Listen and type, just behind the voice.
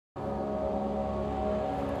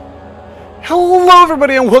Hello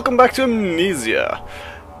everybody and welcome back to Amnesia.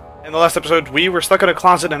 In the last episode we were stuck in a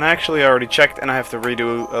closet and actually I already checked and I have to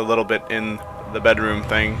redo a little bit in the bedroom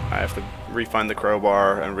thing. I have to re-find the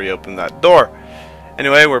crowbar and reopen that door.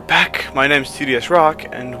 Anyway, we're back. My name's TDS Rock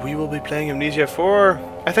and we will be playing Amnesia for...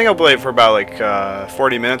 I think I'll play it for about like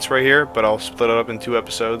 40 minutes right here, but I'll split it up in 2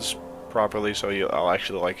 episodes properly so I'll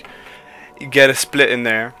actually like get a split in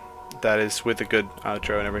there that is with a good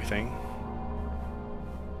outro and everything.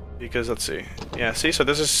 Because, let's see. Yeah, see, so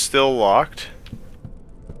this is still locked.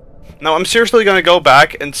 Now, I'm seriously going to go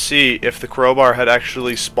back and see if the crowbar had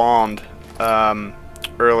actually spawned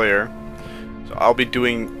earlier. So I'll be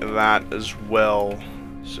doing that as well.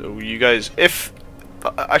 So you guys, if...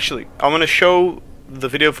 actually, I'm going to show the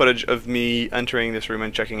video footage of me entering this room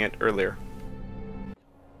and checking it earlier.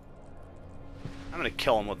 I'm going to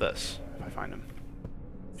kill him with this, if I find him.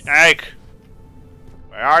 Snake!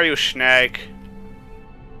 Where are you, Snake?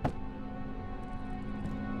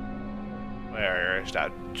 Where is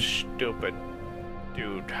that stupid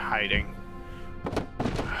dude hiding?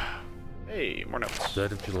 Hey, more notes.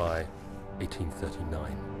 3rd of July,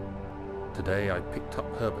 1839. Today I picked up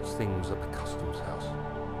Herbert's things at the customs house.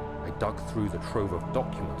 I dug through the trove of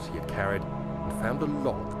documents he had carried and found a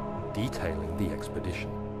log detailing the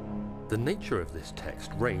expedition. The nature of this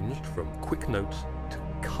text ranged from quick notes to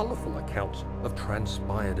colourful accounts of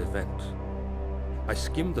transpired events. I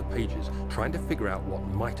skimmed the pages, trying to figure out what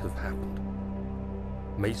might have happened.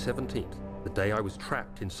 May 17th, the day I was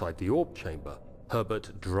trapped inside the orb chamber,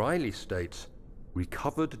 Herbert dryly states,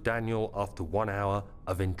 "Recovered Daniel after 1 hour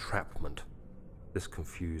of entrapment." This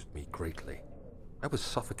confused me greatly. I was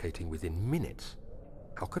suffocating within minutes.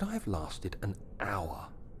 How could I have lasted an hour?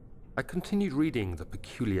 I continued reading the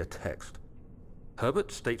peculiar text.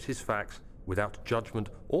 Herbert states his facts without judgment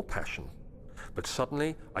or passion, but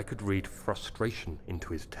suddenly I could read frustration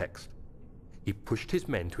into his text. He pushed his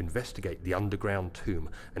men to investigate the underground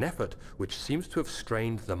tomb, an effort which seems to have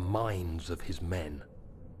strained the minds of his men.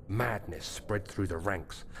 Madness spread through the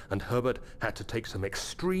ranks, and Herbert had to take some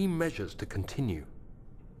extreme measures to continue.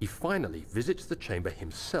 He finally visits the chamber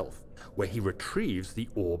himself, where he retrieves the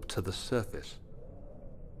orb to the surface.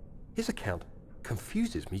 His account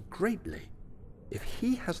confuses me greatly. If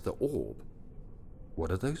he has the orb,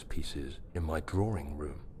 what are those pieces in my drawing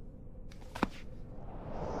room?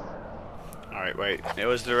 Alright, wait. It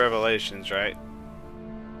was the Revelations, right?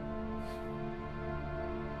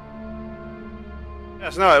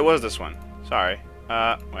 Yes, no, it was this one. Sorry.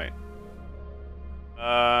 Wait.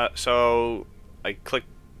 So... I clicked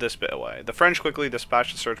this bit away. The French quickly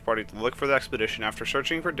dispatched a search party to look for the expedition. After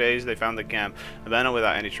searching for days, they found the camp, abandoned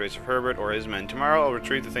without any trace of Herbert or his men. Tomorrow, I'll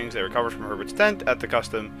retrieve the things they recovered from Herbert's tent at the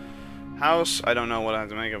custom house. I don't know what I have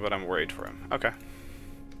to make of it, but I'm worried for him. Okay.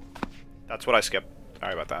 That's what I skipped.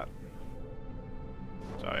 Sorry about that.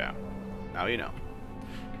 So yeah, now you know.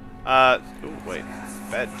 Ooh, wait,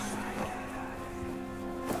 bed.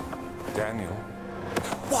 Daniel?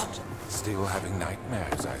 What? Still having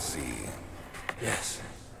nightmares, I see. Yes,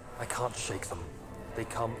 I can't shake them. They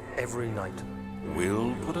come every night.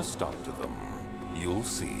 We'll put a stop to them. You'll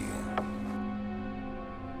see.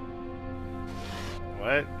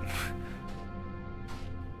 What?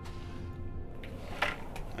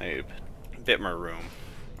 I bit my room,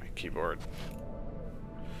 my keyboard.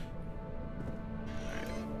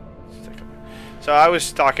 So I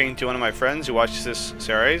was talking to one of my friends who watches this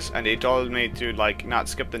series, and he told me to like not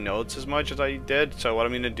skip the notes as much as I did. So what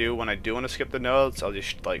I'm gonna do when I do want to skip the notes, I'll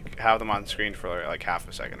just like have them on screen for like half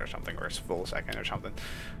a second or something, or a full second or something,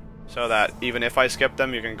 so that even if I skip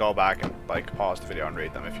them, you can go back and like pause the video and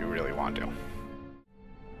read them if you really want to.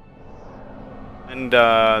 And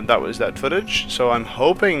that was that footage. So I'm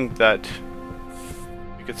hoping that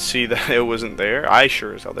you could see that it wasn't there. I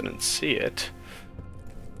sure as hell didn't see it.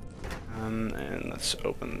 And let's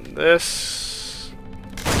open this.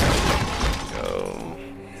 Go.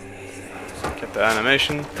 Get the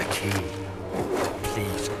animation. The key.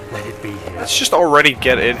 Please, let it be here. Let's just already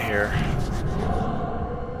get in here.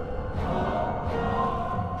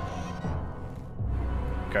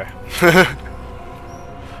 Okay.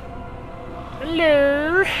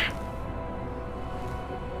 Hello.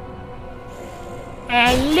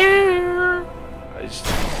 Hello.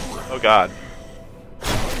 Oh God.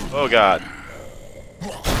 Oh God.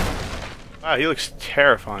 Wow, he looks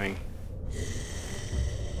terrifying.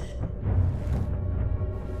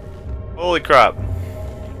 Holy crap.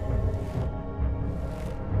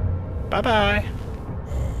 Bye-bye.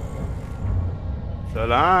 So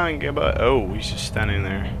long, goodbye. Oh, he's just standing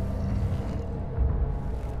there.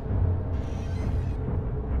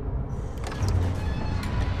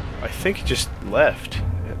 I think he just left.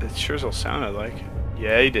 It sure as hell sounded like.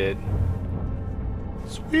 Yeah, he did.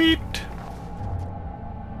 Sweet.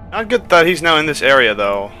 Not good that he's now in this area,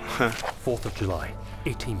 though. 4th of July,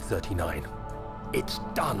 1839. It's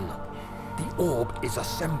done. The orb is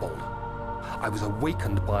assembled. I was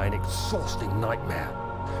awakened by an exhausting nightmare.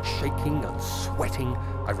 Shaking and sweating,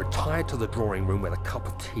 I retired to the drawing room with a cup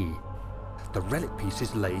of tea. The relic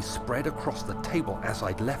pieces lay spread across the table as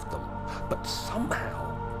I'd left them, but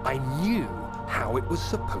somehow I knew how it was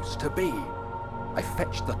supposed to be. I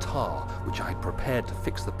fetched the tar, which I had prepared to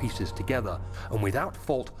fix the pieces together, and without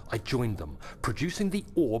fault I joined them, producing the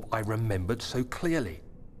orb I remembered so clearly.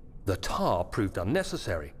 The tar proved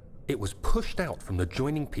unnecessary. It was pushed out from the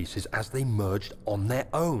joining pieces as they merged on their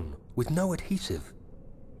own, with no adhesive.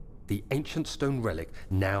 The ancient stone relic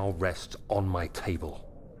now rests on my table.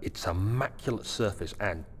 Its immaculate surface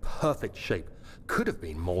and perfect shape could have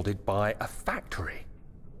been molded by a factory.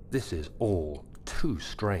 This is all too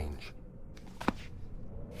strange.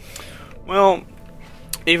 Well,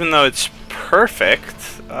 even though it's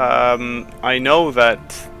perfect, I know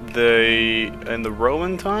that in the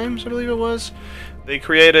Roman times, I believe it was, they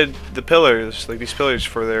created the pillars, like these pillars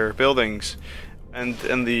for their buildings, and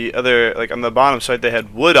the other, like on the bottom side, they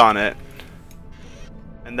had wood on it,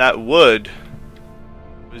 and that wood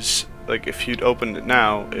was like, if you'd opened it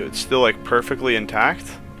now, it would still like perfectly intact,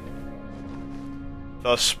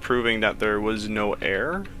 thus proving that there was no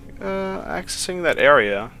air accessing that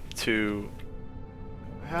area to.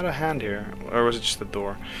 I had a hand here, or was it just the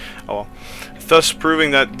door? Oh well. Thus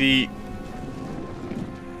proving that the.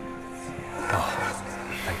 Oh,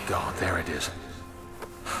 thank God, there it is.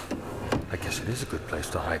 I guess it is a good place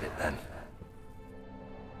to hide it then.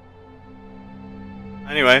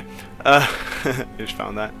 Anyway, I just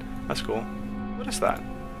found that. That's cool. What is that?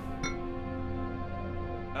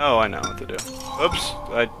 Oh, I know what to do. Oops,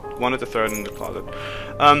 I wanted to throw it in the closet.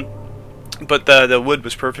 But the wood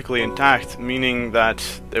was perfectly intact, meaning that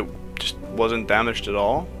it just wasn't damaged at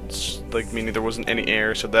all. It's like meaning there wasn't any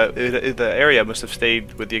air, so that the area must have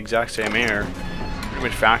stayed with the exact same air. Pretty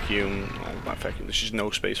much vacuum. Well, not vacuum. There's just no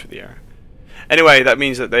space for the air. Anyway, that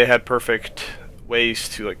means that they had perfect ways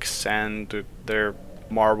to like sand their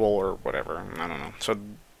marble or whatever. I don't know. So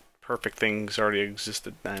perfect things already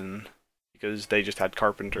existed then, because they just had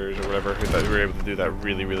carpenters or whatever who were able to do that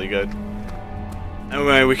really, really good.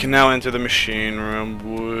 Anyway, we can now enter the machine room.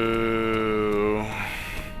 Woo.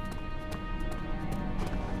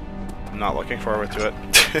 I'm not looking forward to it.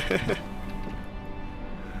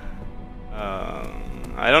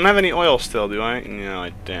 I don't have any oil still, do I? No,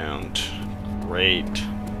 I don't. Great.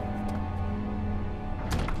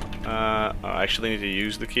 I actually need to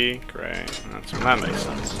use the key? Great. That makes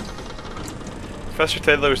sense. Professor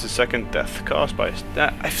Taylor is the second death caused by...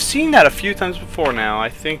 I've seen that a few times before now. I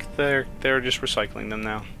think they're just recycling them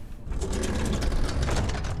now.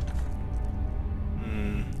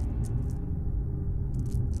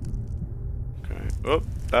 Okay. Oh,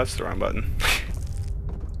 that's the wrong button.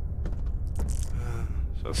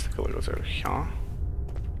 So let's take a look what's over here.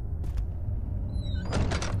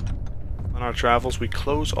 On our travels, we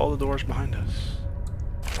close all the doors behind us.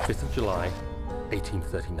 5th of July,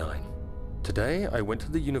 1839. Today, I went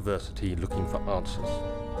to the university looking for answers.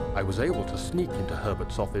 I was able to sneak into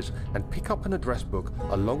Herbert's office and pick up an address book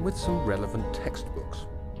along with some relevant textbooks.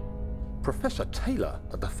 Professor Taylor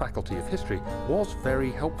at the Faculty of History was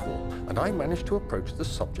very helpful, and I managed to approach the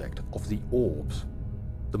subject of the orbs.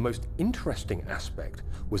 The most interesting aspect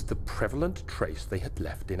was the prevalent trace they had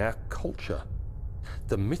left in our culture.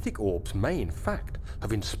 The mythic orbs may, in fact,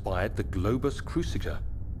 have inspired the globus cruciger,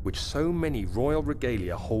 which so many royal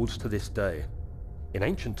regalia holds to this day. In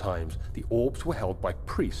ancient times, the orbs were held by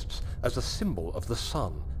priests as a symbol of the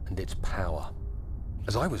sun and its power.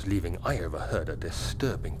 As I was leaving, I overheard a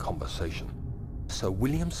disturbing conversation. Sir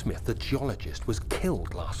William Smith, the geologist, was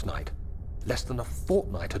killed last night. Less than a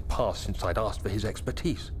fortnight had passed since I'd asked for his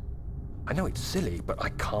expertise. I know it's silly, but I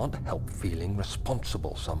can't help feeling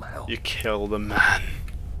responsible somehow. You killed a man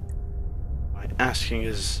by asking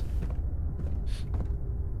his...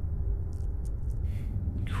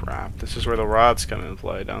 Crap, this is where the rods come into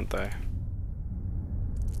play, don't they?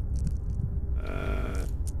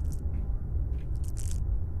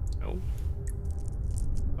 No.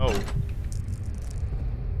 Oh.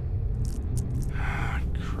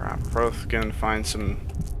 Crap, we're both gonna find some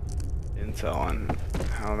intel on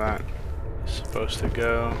how that is supposed to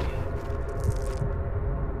go.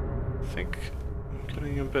 I think I'm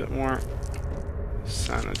getting a bit more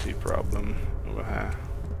sanity problem over here.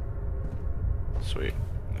 Sweet.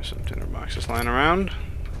 There's some tinder boxes lying around.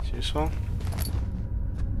 That's useful.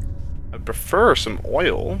 I prefer some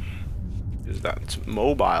oil. is that it's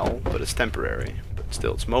mobile, but it's temporary. But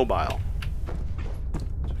still, it's mobile.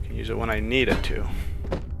 So I can use it when I need it to.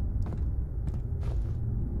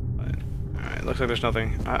 But, alright, looks like there's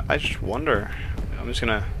nothing. I just wonder. I'm just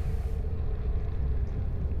gonna...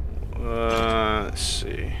 let's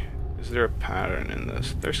see. Is there a pattern in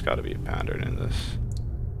this? There's gotta be a pattern in this.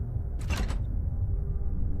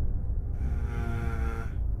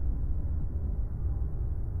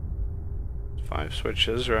 5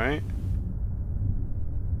 switches, right?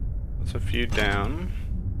 That's a few down.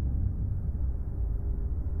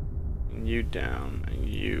 And you down. And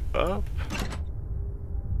you up.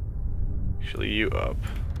 Actually, you up.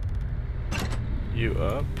 You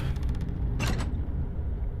up.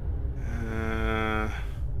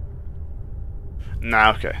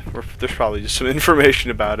 Nah, okay. There's probably just some information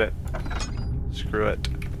about it. Screw it.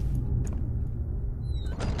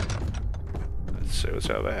 Let's see what's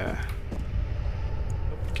over here.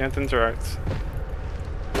 Can't interact.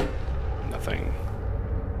 Nothing.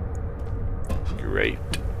 Great.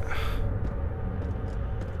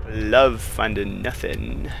 Love finding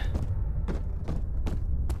nothing.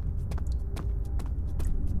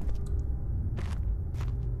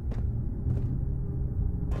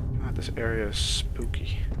 God, this area is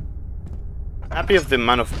spooky. Happy of the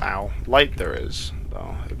amount of light there is,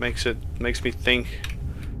 though. It makes me think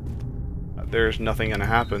there's nothing gonna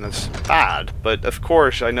happen that's bad, but of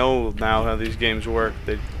course I know now how these games work.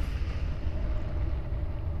 They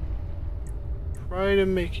try to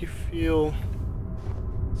make you feel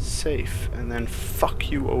safe and then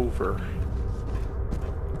fuck you over.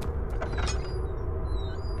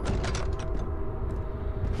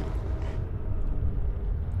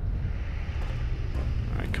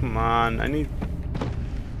 Alright, come on. There's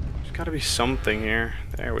gotta be something here.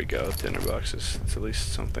 There we go, dinner boxes. It's at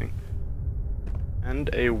least something.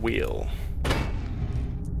 And a wheel.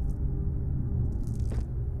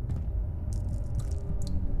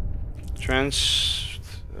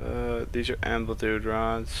 These are amplitude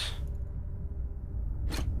rods.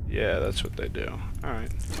 Yeah, that's what they do.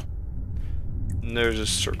 Alright. And there's a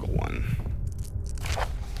circle one.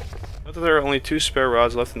 Note that there are only 2 spare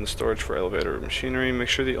rods left in the storage for elevator machinery. Make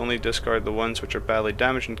sure that you only discard the ones which are badly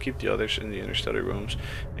damaged and keep the others in the inner study rooms,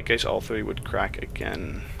 in case all 3 would crack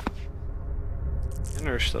again.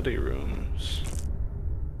 Inner study rooms.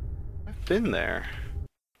 I've been there.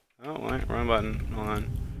 Oh, wait, wrong button. Hold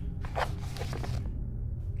on.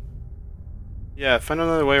 Yeah, find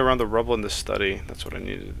another way around the rubble in the study. That's what I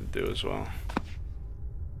needed to do as well.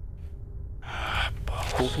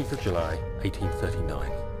 14th of July,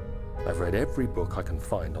 1839. I've read every book I can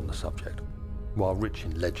find on the subject. While rich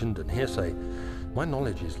in legend and hearsay, my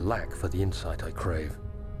knowledge is lack for the insight I crave.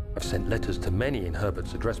 I've sent letters to many in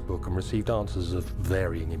Herbert's address book and received answers of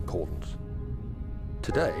varying importance.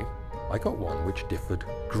 Today, I got one which differed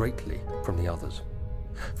greatly from the others.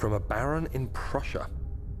 From a baron in Prussia.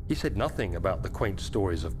 He said nothing about the quaint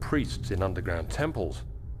stories of priests in underground temples.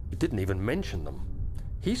 He didn't even mention them.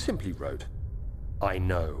 He simply wrote, "I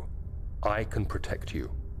know. I can protect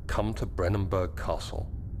you. Come to Brennenburg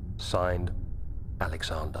Castle. Signed,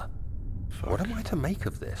 Alexander." Fuck. What am I to make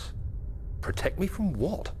of this? Protect me from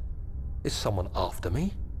what? Is someone after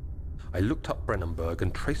me? I looked up Brennenburg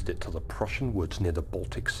and traced it to the Prussian woods near the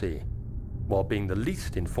Baltic Sea. While being the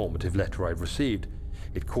least informative letter I've received,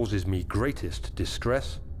 it causes me greatest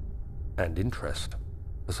distress and interest.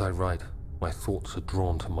 As I write, my thoughts are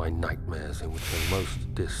drawn to my nightmares in which a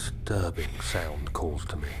most disturbing sound calls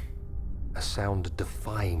to me. A sound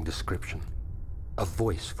defying description. A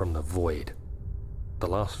voice from the void. The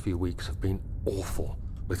last few weeks have been awful,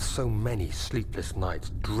 with so many sleepless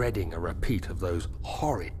nights dreading a repeat of those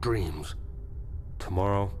horrid dreams.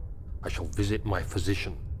 Tomorrow, I shall visit my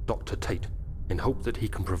physician, Dr. Tate, in hope that he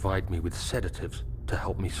can provide me with sedatives to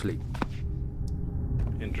help me sleep.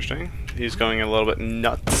 Interesting. He's going a little bit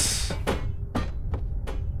nuts.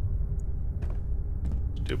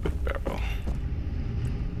 Stupid barrel.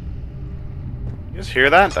 You guys hear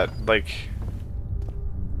that? That, like...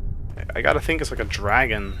 I gotta think it's like a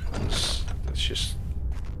dragon. It's just...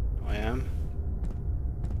 I am.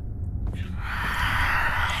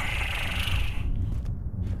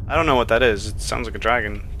 I don't know what that is. It sounds like a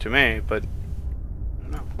dragon to me, but... I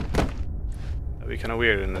don't know. That'd be kind of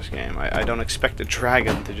weird in this game. I don't expect a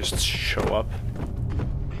dragon to just show up.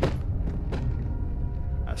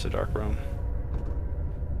 That's a dark room.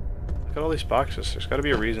 Look at all these boxes. There's got to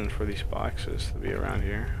be a reason for these boxes to be around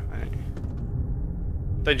here.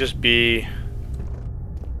 They just be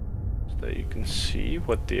so that you can see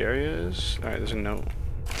what the area is. All right, there's a note.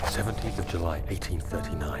 17th of July,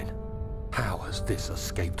 1839. How has this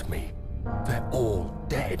escaped me? They're all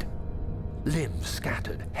dead. Limbs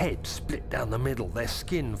scattered, head split down the middle, their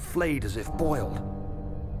skin flayed as if boiled.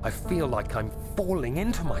 I feel like I'm falling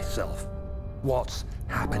into myself. What's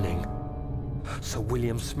happening? Sir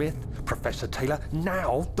William Smith, Professor Taylor,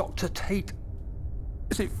 now Dr. Tate.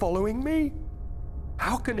 Is it following me?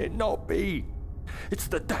 How can it not be? It's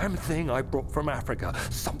the damn thing I brought from Africa.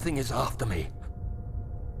 Something is after me.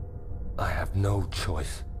 I have no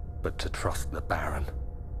choice but to trust the Baron.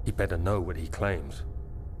 He better know what he claims.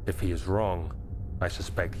 If he is wrong, I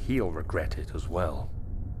suspect he'll regret it as well.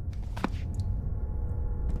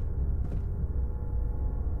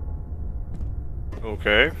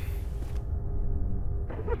 Okay.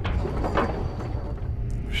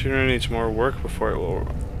 Machinery needs more work before it will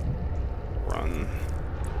run.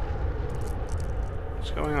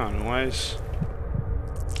 What's going on? Why is...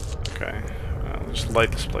 Okay. I'll just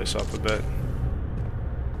light this place up a bit.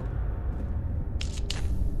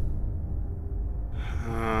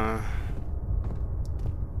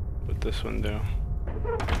 What'd this one do?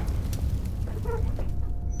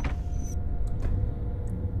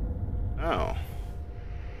 Oh.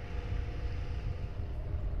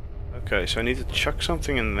 Okay, so I need to chuck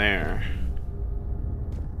something in there.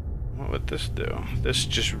 What would this do? This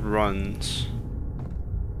just runs.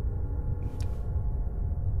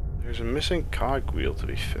 There's a missing cogwheel to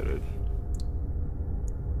be fitted.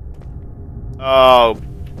 Oh,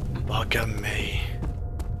 bugger me.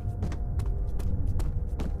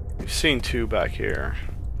 We've seen two back here.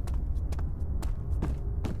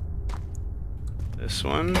 This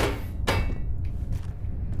one.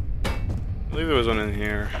 I believe there was one in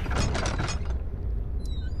here.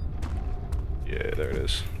 Yeah, there it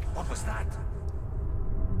is. What was that?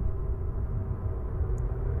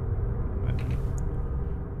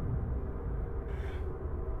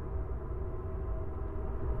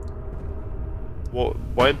 Well,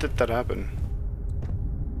 why did that happen?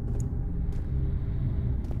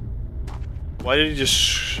 Why did he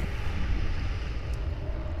just...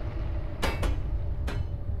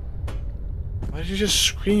 Why did you just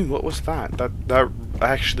scream? What was that? That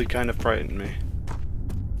actually kind of frightened me.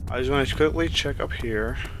 I just want to quickly check up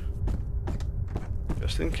here.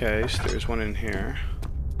 Just in case there's one in here.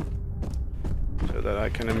 So that I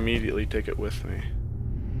can immediately take it with me.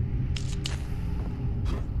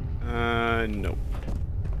 Nope.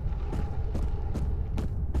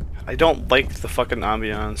 I don't like the fucking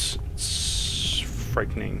ambiance. It's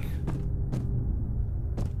frightening.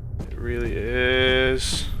 It really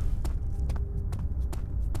is.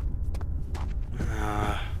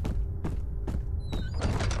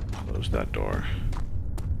 Close that door.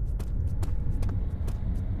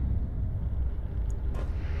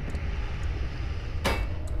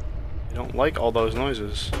 I don't like all those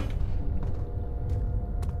noises.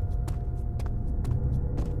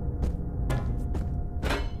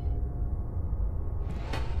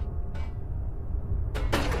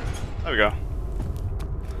 There we go.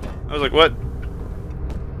 I was like, what?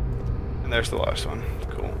 And there's the last one.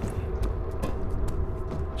 Cool.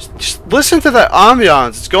 Just listen to that ambiance.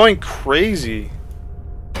 It's going crazy.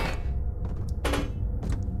 I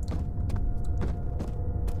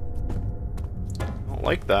don't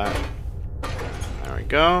like that. There we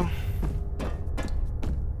go.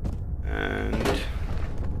 And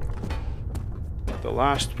the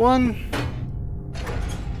last one.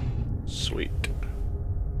 Sweet.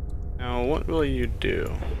 Now, what will you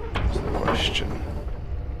do? Is the question.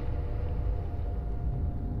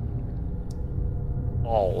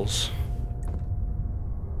 Balls.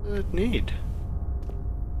 What does it need?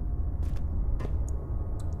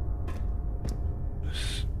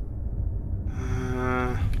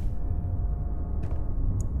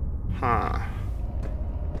 Huh.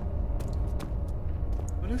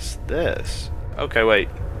 What is this? Okay, wait.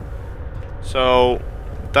 So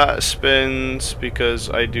that spins because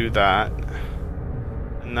I do that.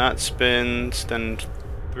 And that spins, then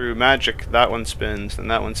through magic that one spins, then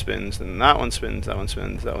that one spins, then that one spins, that one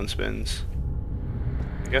spins, that one spins.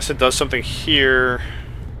 I guess it does something here,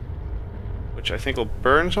 which I think will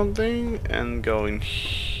burn something, and go in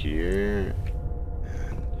here.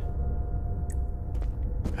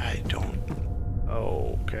 And I don't...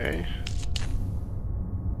 Okay.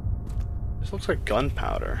 This looks like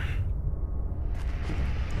gunpowder.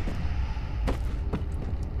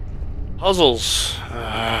 Puzzles.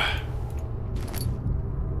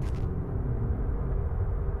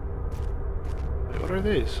 Wait, what are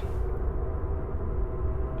these?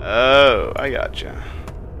 Oh, I gotcha.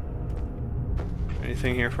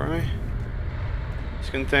 Anything here for me? This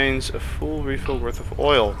contains a full refill worth of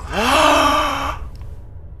oil.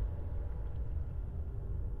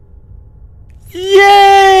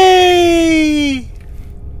 Yay!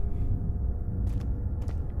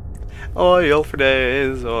 Oil for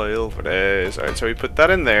days, oil for days. Alright, so we put that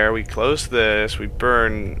in there, we close this, we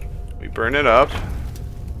burn it up.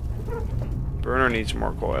 Burner needs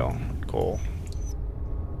more coal.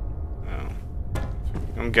 Oh.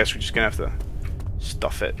 I guess we're just gonna have to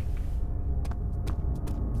stuff it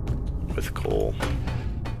with coal.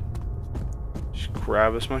 Just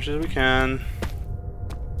grab as much as we can.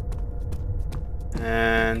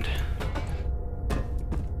 And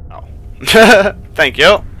oh. Thank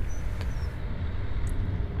you.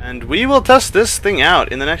 And we will test this thing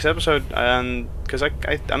out in the next episode, because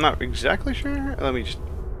I'm not exactly sure. Let me just...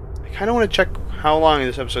 I kind of want to check how long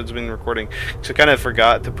this episode's been recording, because I kind of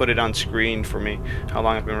forgot to put it on screen for me, how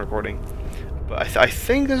long I've been recording. But I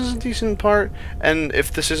think this is a decent part, and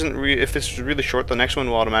if this isn't if this is really short, the next one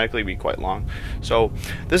will automatically be quite long. So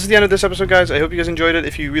this is the end of this episode, guys. I hope you guys enjoyed it.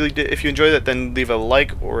 If you enjoyed it, then leave a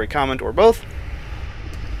like or a comment or both.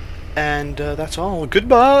 And that's all.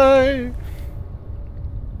 Goodbye.